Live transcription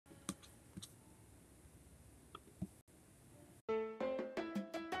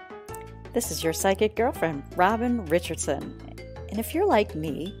This is your psychic girlfriend, Robin Richardson. And if you're like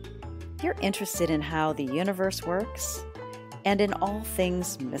me, you're interested in how the universe works and in all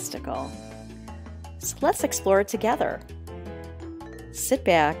things mystical. So let's explore it together. Sit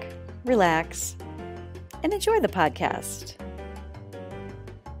back, relax, and enjoy the podcast.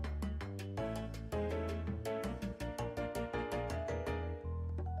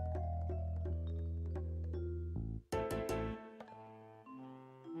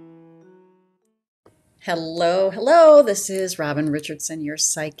 Hello. This is Robin Richardson, your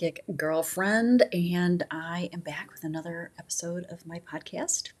psychic girlfriend, and I am back with another episode of my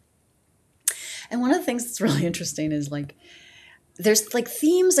podcast. And one of the things that's really interesting is there's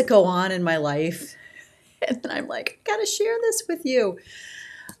themes that go on in my life, and then I'm like, I gotta share this with you.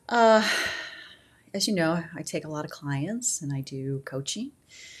 As you know, I take a lot of clients and I do coaching,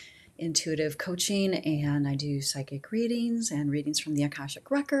 intuitive coaching, and I do psychic readings and readings from the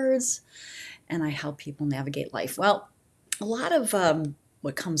Akashic Records, and I help people navigate life. Well, a lot of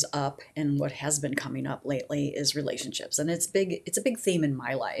what comes up and what has been coming up lately is relationships, and it's a big theme in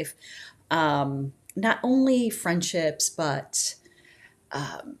my life. Not only friendships, but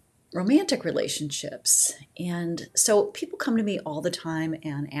romantic relationships. And so people come to me all the time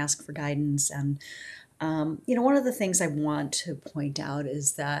and ask for guidance. And, one of the things I want to point out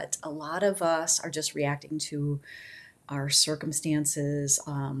is that a lot of us are just reacting to our circumstances.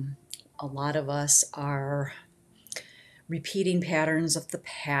 A lot of us are repeating patterns of the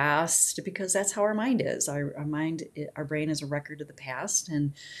past because that's how our mind is. Our brain is a record of the past.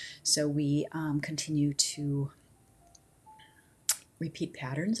 And so we continue to repeat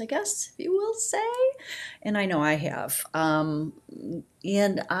patterns, I guess, if you will say. And I know I have. And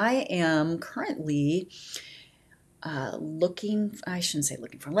I am currently how am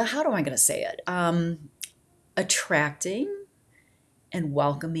I going to say it? Attracting and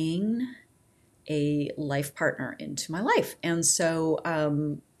welcoming a life partner into my life. And so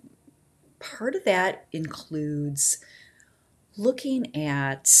part of that includes looking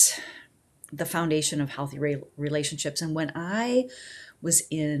at the foundation of healthy relationships. And when I was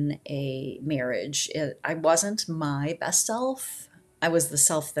in a marriage, I wasn't my best self. I was the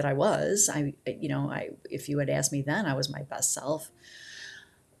self that I was. If you had asked me then, I was my best self.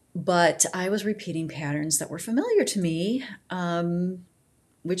 But I was repeating patterns that were familiar to me,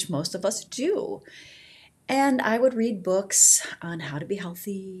 which most of us do. And I would read books on how to be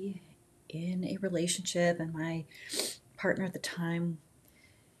healthy in a relationship, and my partner at the time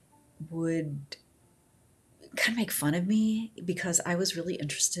would kind of make fun of me because I was really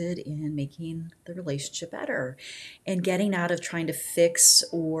interested in making the relationship better and getting out of trying to fix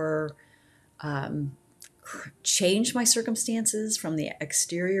or change my circumstances from the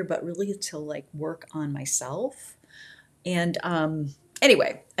exterior, but really to work on myself. And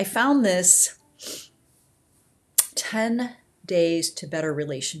anyway, I found this 10 Days to Better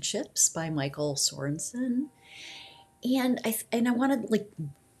Relationships by Michael Sorensen. And I want to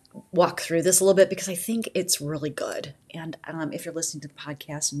walk through this a little bit because I think it's really good. And if you're listening to the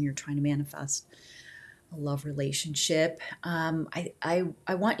podcast and you're trying to manifest a love relationship, I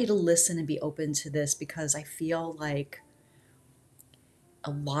want you to listen and be open to this because I feel like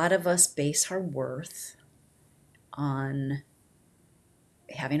a lot of us base our worth on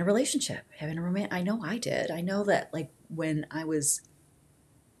having a relationship, having a romance. I know I did. I know that when I was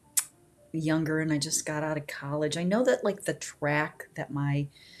younger and I just got out of college, I know that the track that my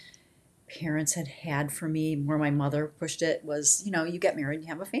parents had for me, where my mother pushed it, was you get married and you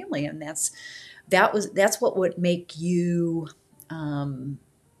have a family, and that's what would make you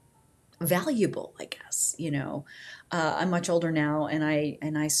valuable, I guess. I'm much older now, and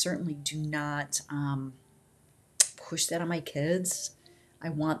I certainly do not push that on my kids. I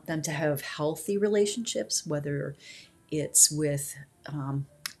want them to have healthy relationships, whether it's with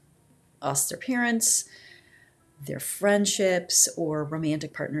us, their parents, their friendships, or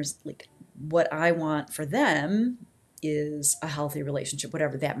romantic partners. What I want for them is a healthy relationship,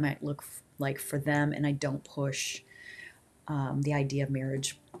 whatever that might look like for them. And I don't push the idea of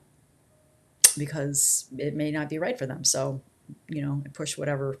marriage because it may not be right for them. So, I push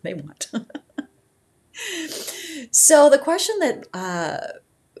whatever they want. So the question that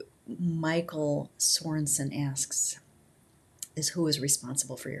Michael Sorensen asks is, who is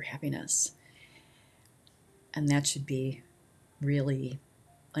responsible for your happiness? And that should be really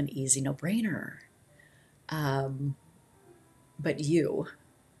an easy no-brainer. But you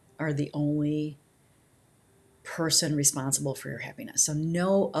are the only person responsible for your happiness. So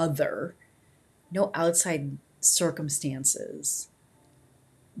no outside circumstances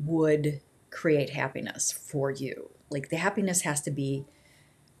would create happiness for you. The happiness has to be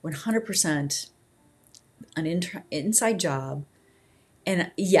 100% an inside job.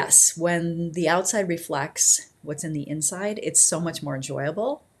 And yes, when the outside reflects what's in the inside, it's so much more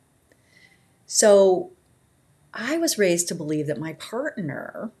enjoyable. So I was raised to believe that my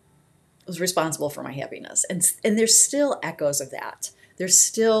partner was responsible for my happiness. And there's still echoes of that. There's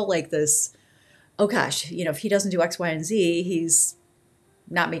still like this, oh gosh, if he doesn't do X, Y, and Z, he's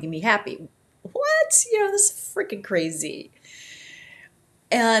not making me happy. What? This is freaking crazy.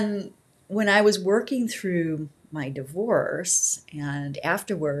 And when I was working through my divorce and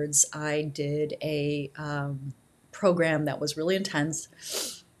afterwards, I did a program that was really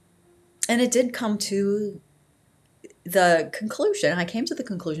intense. And it did come to the conclusion. I came to the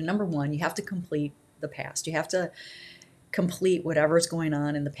conclusion, number one, you have to complete the past. You have to complete whatever's going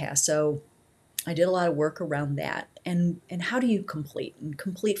on in the past. So I did a lot of work around that. And how do you complete? And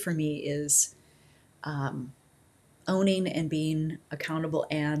complete for me is owning and being accountable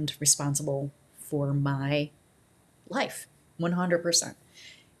and responsible for my life, 100%.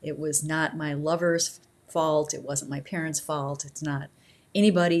 It was not my lover's fault. It wasn't my parents' fault. It's not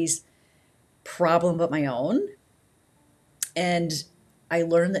anybody's problem but my own. And I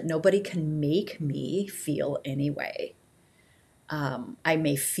learned that nobody can make me feel any way. I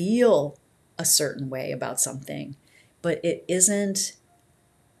may feel a certain way about something, but it isn't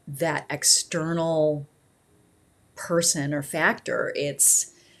that external person or factor.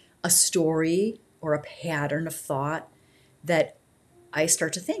 It's a story or a pattern of thought that I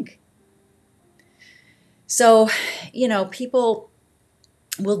start to think. So, people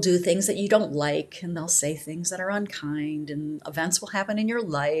will do things that you don't like, and they'll say things that are unkind, and events will happen in your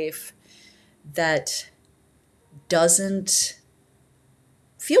life that doesn't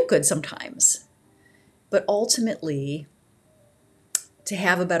feel good sometimes. But ultimately, to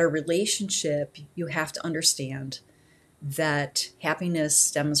have a better relationship, you have to understand that happiness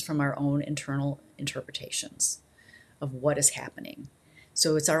stems from our own internal interpretations of what is happening.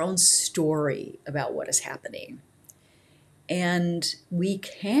 So it's our own story about what is happening. And we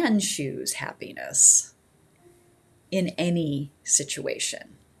can choose happiness in any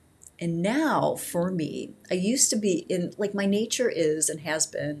situation. And now for me, I used to be in, like, my nature is and has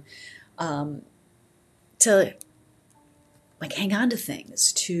been to like hang on to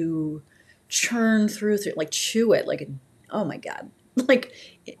things, to churn through, like chew it, like, oh my God. Like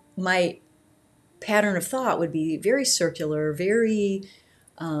my pattern of thought would be very circular, very,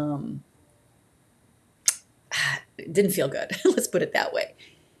 it didn't feel good. Let's put it that way.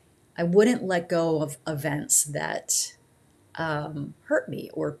 I wouldn't let go of events that hurt me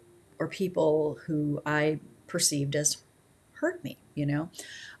or people who I perceived as hurt me,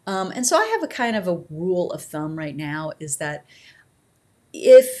 And so I have a kind of a rule of thumb right now is that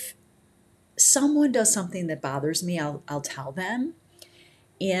if someone does something that bothers me, I'll tell them.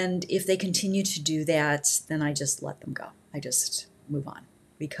 And if they continue to do that, then I just let them go. I just move on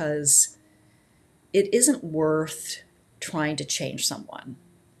because it isn't worth trying to change someone.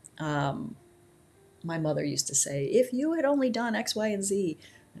 My mother used to say, if you had only done X, Y, and Z.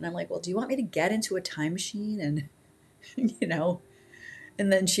 And I'm like, well, do you want me to get into a time machine? And,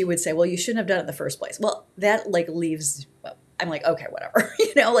 and then she would say, well, you shouldn't have done it in the first place. Well, that like leaves, well, I'm like, okay, whatever.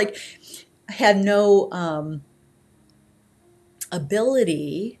 Like I had no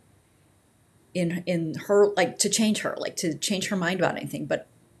ability in her, like to change her, like to change her mind about anything. But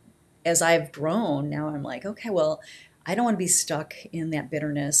as I've grown, now I'm like, okay, well, I don't want to be stuck in that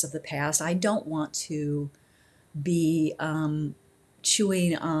bitterness of the past. I don't want to be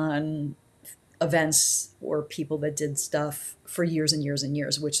chewing on events or people that did stuff for years and years and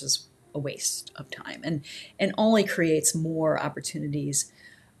years, which is a waste of time and only creates more opportunities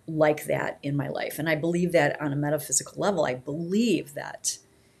like that in my life. And I believe that on a metaphysical level, I believe that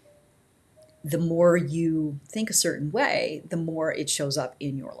the more you think a certain way, the more it shows up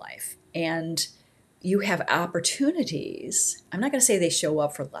in your life. And you have opportunities. I'm not going to say they show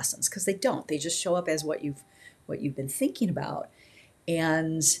up for lessons because they don't. They just show up as what you've been thinking about.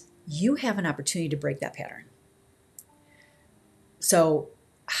 And you have an opportunity to break that pattern. So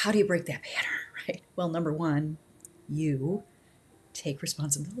how do you break that pattern, right? Well, number one, you take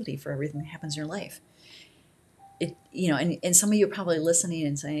responsibility for everything that happens in your life. And some of you are probably listening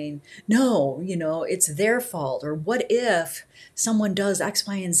and saying, no, it's their fault. Or what if someone does X,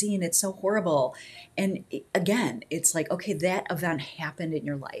 Y, and Z and it's so horrible? And again, it's like, okay, that event happened in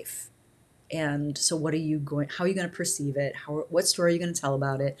your life. And so how are you going to perceive it? What story are you going to tell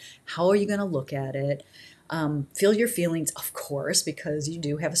about it? How are you going to look at it? Feel your feelings, of course, because you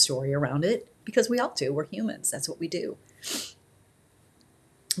do have a story around it, because we all do. We're humans. That's what we do.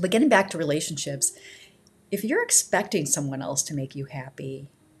 But getting back to relationships, if you're expecting someone else to make you happy,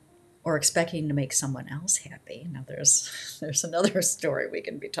 or expecting to make someone else happy. Now there's another story we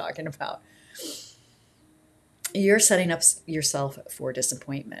can be talking about. You're setting up yourself for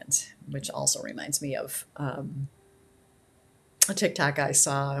disappointment, which also reminds me of a TikTok I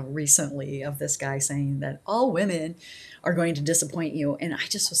saw recently of this guy saying that all women are going to disappoint you. And I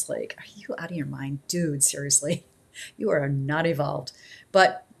just was like, are you out of your mind? Dude, seriously, you are not evolved.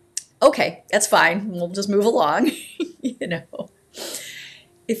 But okay, that's fine. We'll just move along. you know,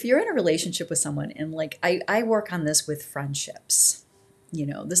 if you're in a relationship with someone, and like I work on this with friendships,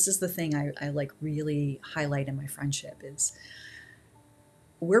 this is the thing I like really highlight in my friendship is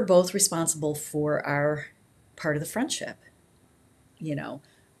we're both responsible for our part of the friendship. You know,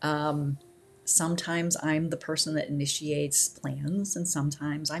 sometimes I'm the person that initiates plans and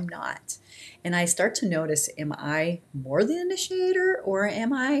sometimes I'm not. And I start to notice, am I more the initiator or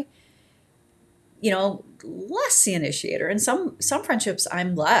am I, less the initiator? And some friendships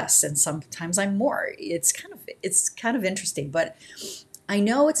I'm less and sometimes I'm more. It's kind of interesting, but I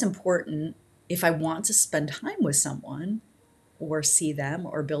know it's important if I want to spend time with someone or see them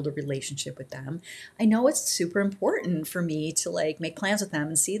or build a relationship with them. I know it's super important for me to like make plans with them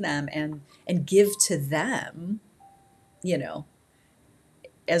and see them and give to them,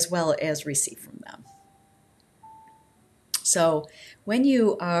 as well as receive from them. So when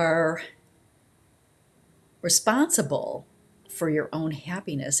you are responsible for your own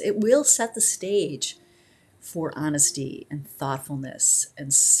happiness, it will set the stage for honesty and thoughtfulness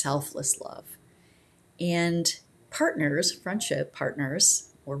and selfless love. And partners, friendship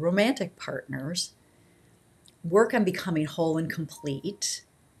partners, or romantic partners work on becoming whole and complete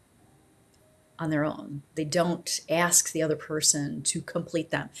on their own. They don't ask the other person to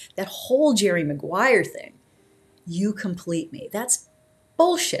complete them. That whole Jerry Maguire thing, you complete me, that's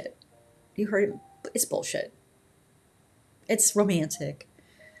bullshit. You heard it? It's bullshit. It's romantic,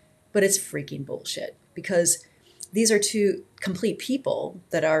 but it's freaking bullshit because these are two complete people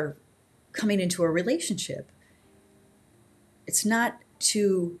that are coming into a relationship. It's not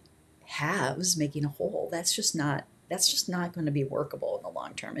two halves making a whole. That's just not going to be workable in the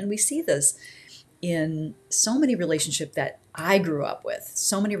long term. And we see this in so many relationships that I grew up with,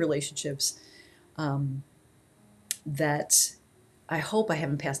 so many relationships that I hope I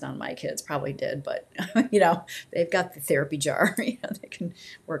haven't passed on to my kids. Probably did, but they've got the therapy jar. They can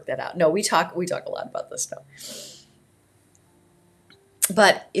work that out. No, we talk a lot about this stuff.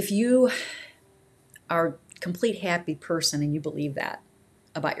 But if you are complete happy person and you believe that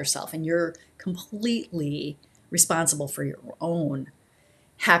about yourself and you're completely responsible for your own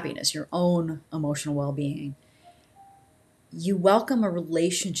happiness, your own emotional well-being, you welcome a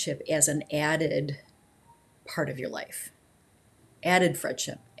relationship as an added part of your life, added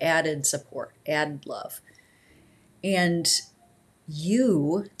friendship, added support, added love. And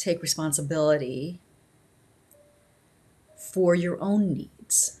you take responsibility for your own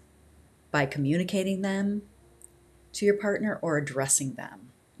needs by communicating them to your partner or addressing them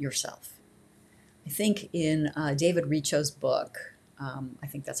yourself. I think in David Richo's book, I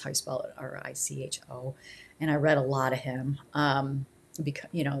think that's how you spell it, Richo, and I read a lot of him, because,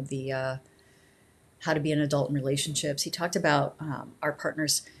 the how to be an adult in relationships. He talked about our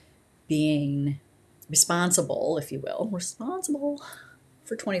partners being responsible, if you will, responsible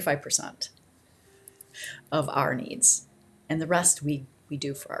for 25% of our needs, and the rest we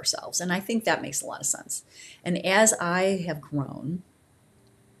do for ourselves. And I think that makes a lot of sense. And as I have grown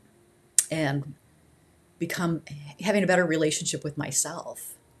and become having a better relationship with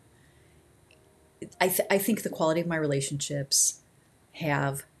myself, I think the quality of my relationships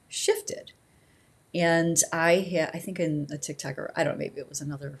have shifted. And I think in a TikTok, or I don't know, maybe it was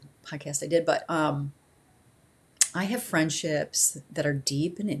another podcast I did, but I have friendships that are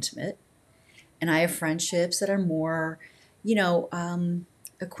deep and intimate, and I have friendships that are more,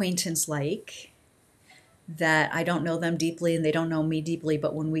 acquaintance-like, that I don't know them deeply and they don't know me deeply,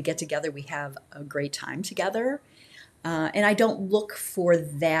 but when we get together, we have a great time together. And I don't look for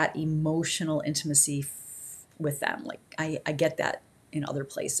that emotional intimacy with them. Like I get that in other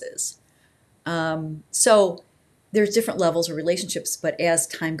places. So there's different levels of relationships, but as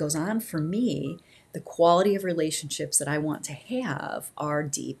time goes on, for me, the quality of relationships that I want to have are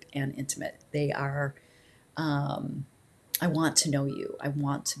deep and intimate. They are, I want to know you.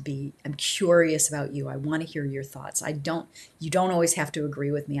 I'm curious about you. I want to hear your thoughts. You don't always have to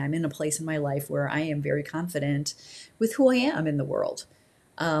agree with me. I'm in a place in my life where I am very confident with who I am in the world.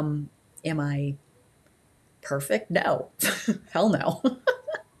 Am I perfect? No, hell no.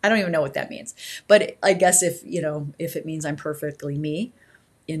 I don't even know what that means. But I guess if it means I'm perfectly me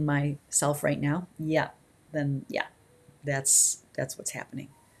in myself right now, then that's what's happening.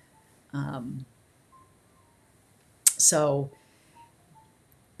 So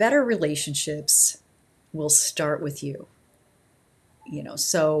better relationships will start with you,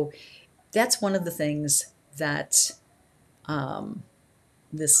 so that's one of the things that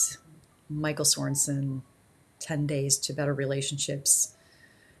this Michael Sorensen 10 Days to Better Relationships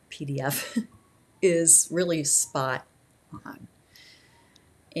PDF is really spot on.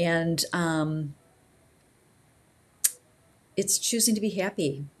 And it's choosing to be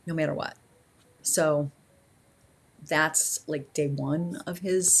happy no matter what. So that's like day one of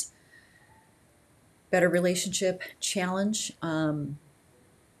his Better Relationship Challenge.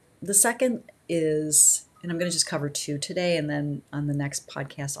 The second is, and I'm going to just cover two today, and then on the next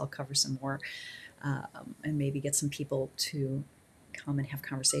podcast, I'll cover some more and maybe get some people to come and have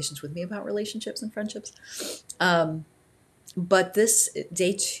conversations with me about relationships and friendships. But this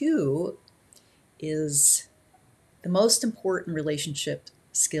day two is the most important relationship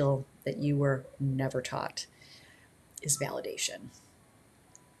skill that you were never taught is validation.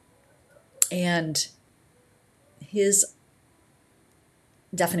 And his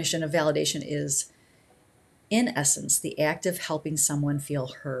definition of validation is, in essence, the act of helping someone feel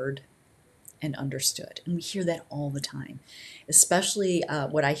heard and understood. And we hear that all the time, especially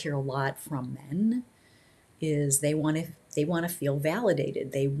what I hear a lot from men is they want to feel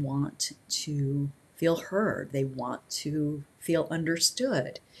validated. They want to feel heard. They want to feel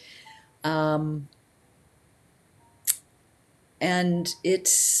understood. And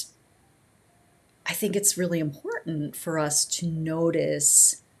I think it's really important for us to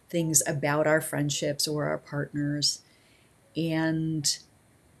notice things about our friendships or our partners and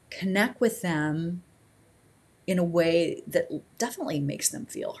connect with them in a way that definitely makes them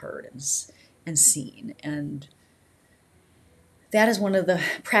feel heard and seen. And that is one of the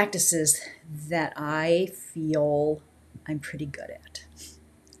practices that I feel I'm pretty good at.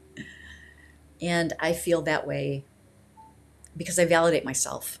 And I feel that way because I validate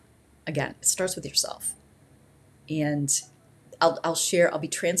myself. Again, it starts with yourself. And I'll be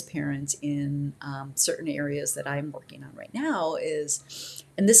transparent in certain areas that I'm working on right now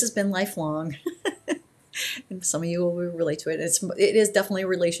and this has been lifelong, and some of you will relate to it. It is definitely a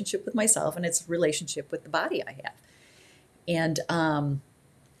relationship with myself, and it's a relationship with the body I have. And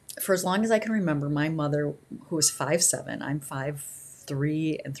for as long as I can remember, my mother, who was 5'7", I'm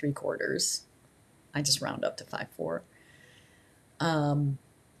 5'3" and 3/4. I just round up to 5'4".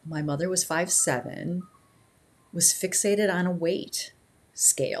 My mother was 5'7", was fixated on a weight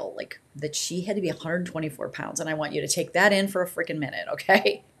scale, like that she had to be 124 pounds. And I want you to take that in for a freaking minute,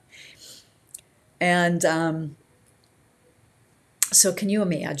 okay? And so can you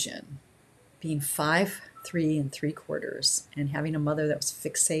imagine being 5'3" and 3/4 and having a mother that was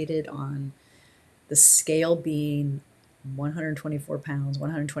fixated on the scale being 124 pounds,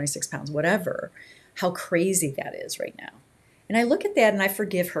 126 pounds, whatever, how crazy that is right now. And I look at that and I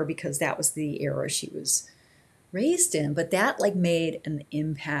forgive her because that was the era she was raised in, but that like made an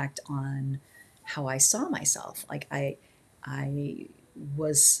impact on how I saw myself. Like I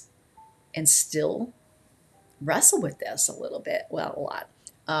was and still wrestle with this a little bit. Well, a lot.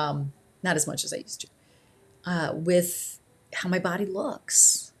 Not as much as I used to. With how my body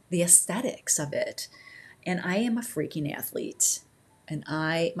looks, the aesthetics of it. And I am a freaking athlete. And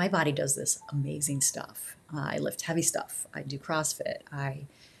my body does this amazing stuff. I lift heavy stuff. I do CrossFit.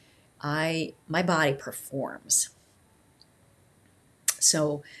 My body performs.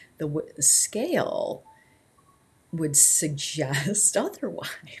 So the scale would suggest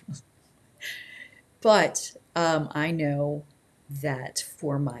otherwise. But I know that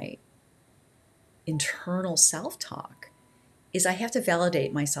for my internal self-talk is I have to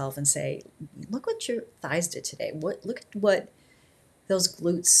validate myself and say, look what your thighs did today. Look at what those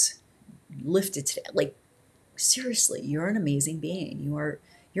glutes lifted today. Like, seriously, you're an amazing being. Your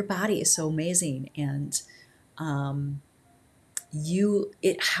body is so amazing, and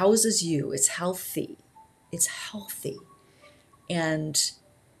it houses you. It's healthy. It's healthy. And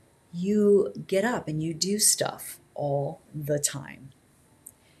you get up and you do stuff all the time.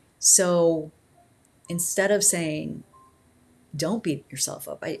 So instead of saying, don't beat yourself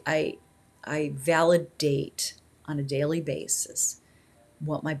up, I validate on a daily basis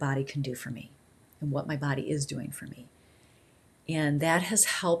what my body can do for me and what my body is doing for me. And that has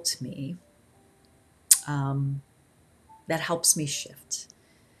helped me. That helps me shift.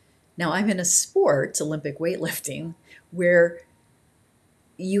 Now I'm in a sport, Olympic weightlifting, where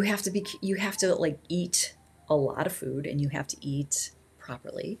you have to like eat a lot of food and you have to eat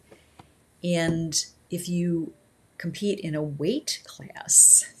properly. And if you compete in a weight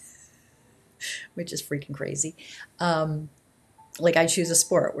class, which is freaking crazy, like I choose a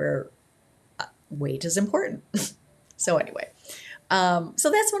sport where weight is important. So anyway, so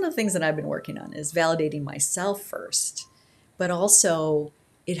that's one of the things that I've been working on is validating myself first, but also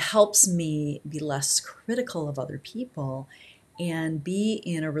it helps me be less critical of other people and be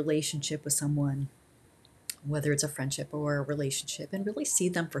in a relationship with someone, whether it's a friendship or a relationship, and really see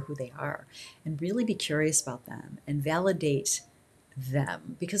them for who they are and really be curious about them and validate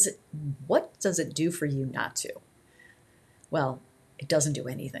them. Because what does it do for you not to? Well, it doesn't do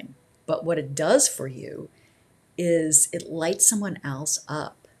anything. But what it does for you is it lights someone else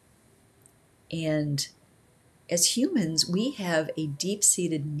up. And as humans, we have a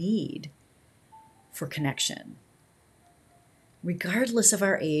deep-seated need for connection, regardless of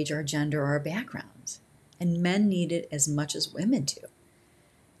our age, our gender, or our backgrounds. And men need it as much as women do.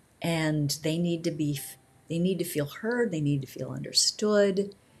 And they need to feel heard, they need to feel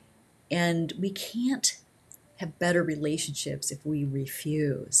understood. And we can't have better relationships if we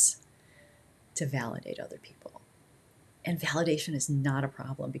refuse to validate other people. And validation is not a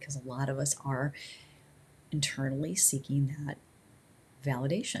problem because a lot of us are internally seeking that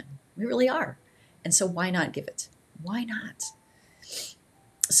validation. We really are. And so why not give it? Why not?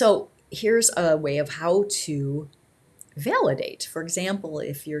 So here's a way of how to validate. For example,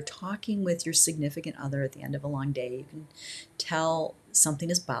 if you're talking with your significant other at the end of a long day, you can tell something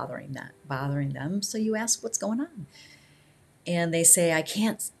is bothering them. So you ask what's going on. And they say, I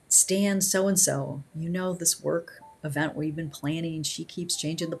can't stand so-and-so. You know, this work event we've been planning, she keeps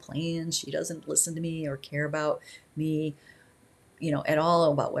changing the plans. She doesn't listen to me or care about me, at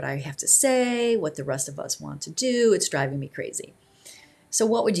all about what I have to say, what the rest of us want to do. It's driving me crazy. So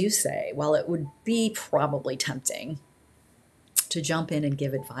what would you say? Well, it would be probably tempting to jump in and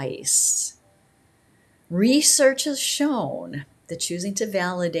give advice. Research has shown that choosing to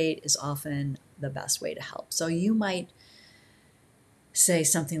validate is often the best way to help. So you might say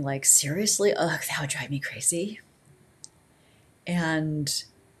something like, seriously, ugh, that would drive me crazy. And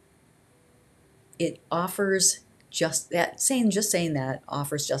it offers just saying that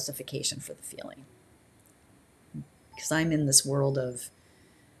offers justification for the feeling. Because I'm in this world of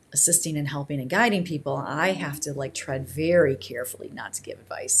assisting and helping and guiding people, I have to tread very carefully not to give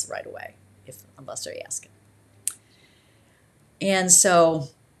advice right away, unless they ask it. And so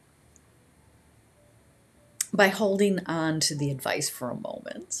by holding on to the advice for a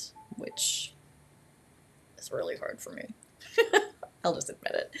moment, which is really hard for me, I'll just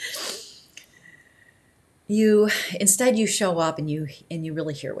admit it. Instead you show up and you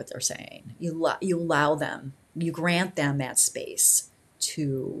really hear what they're saying. You allow them, you grant them that space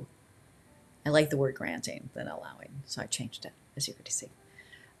to. I like the word granting than allowing, so I changed it, as you could see.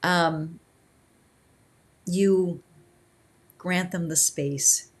 You grant them the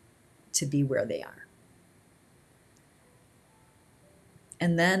space to be where they are.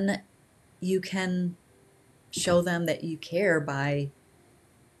 And then you can show them that you care by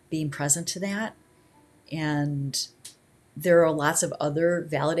being present to that. And there are lots of other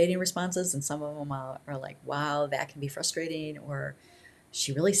validating responses, and some of them are like, wow, that can be frustrating, or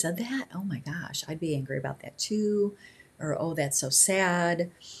she really said that? Oh my gosh, I'd be angry about that too. Or, oh, that's so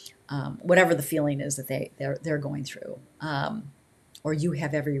sad. Whatever the feeling is that they're going through. Or you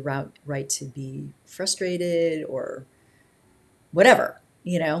have every right to be frustrated or whatever,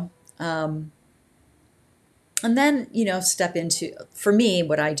 And then, step into, for me,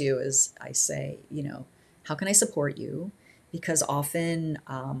 what I do is I say, how can I support you? Because often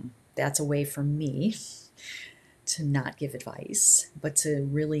that's a way for me to not give advice, but to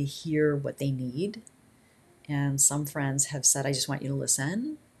really hear what they need. And some friends have said, I just want you to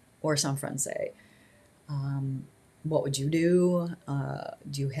listen. Or some friends say, what would you do?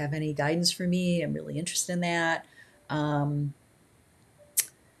 Do you have any guidance for me? I'm really interested in that. And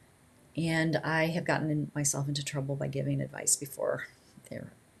I have gotten myself into trouble by giving advice before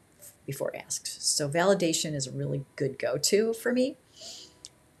asked. So validation is a really good go-to for me.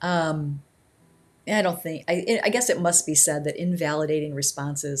 I guess it must be said that invalidating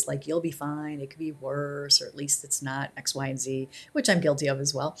responses like you'll be fine, it could be worse, or at least it's not X, Y, and Z, which I'm guilty of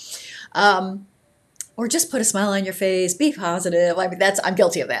as well. Or just put a smile on your face, be positive. I mean, I'm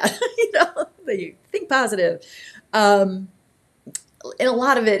guilty of that. You think positive. And a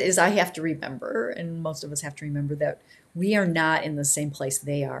lot of it is I have to remember, and most of us have to remember, that we are not in the same place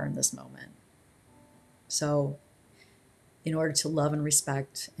they are in this moment. So in order to love and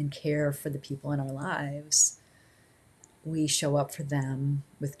respect and care for the people in our lives, we show up for them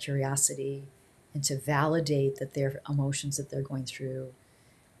with curiosity and to validate that their emotions that they're going through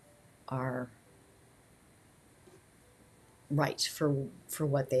are right for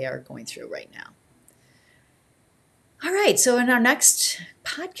what they are going through right now. All right, so in our next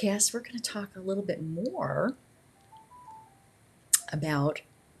podcast, we're going to talk a little bit more about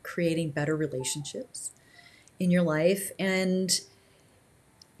creating better relationships in your life. And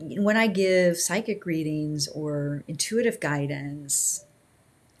when I give psychic readings or intuitive guidance,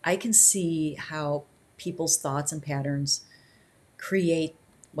 I can see how people's thoughts and patterns create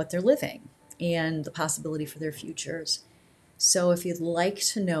what they're living and the possibility for their futures. So if you'd like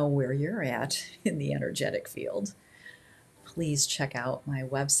to know where you're at in the energetic field, please check out my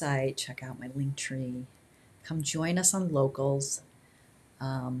website, check out my link tree. Come join us on Locals,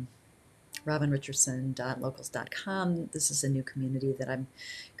 robinrichardson.locals.com. This is a new community that I'm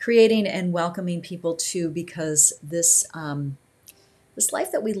creating and welcoming people to, because this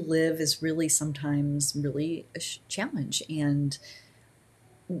life that we live is really sometimes really a challenge. And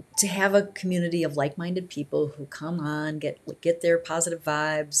to have a community of like-minded people who come on, get their positive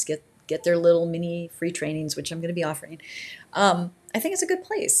vibes, get their little mini free trainings, which I'm going to be offering, I think it's a good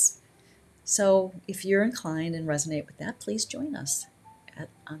place. So if you're inclined and resonate with that, please join us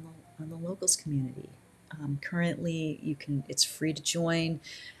on the Locals community. Currently, it's free to join.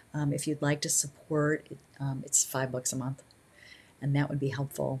 If you'd like to support, it's $5 a month, and that would be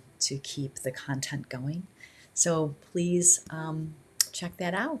helpful to keep the content going. So please check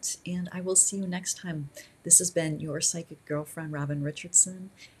that out, and I will see you next time. This has been your psychic girlfriend, Robin Richardson,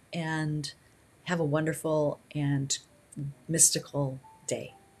 and have a wonderful and mystical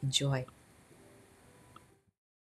day. Enjoy.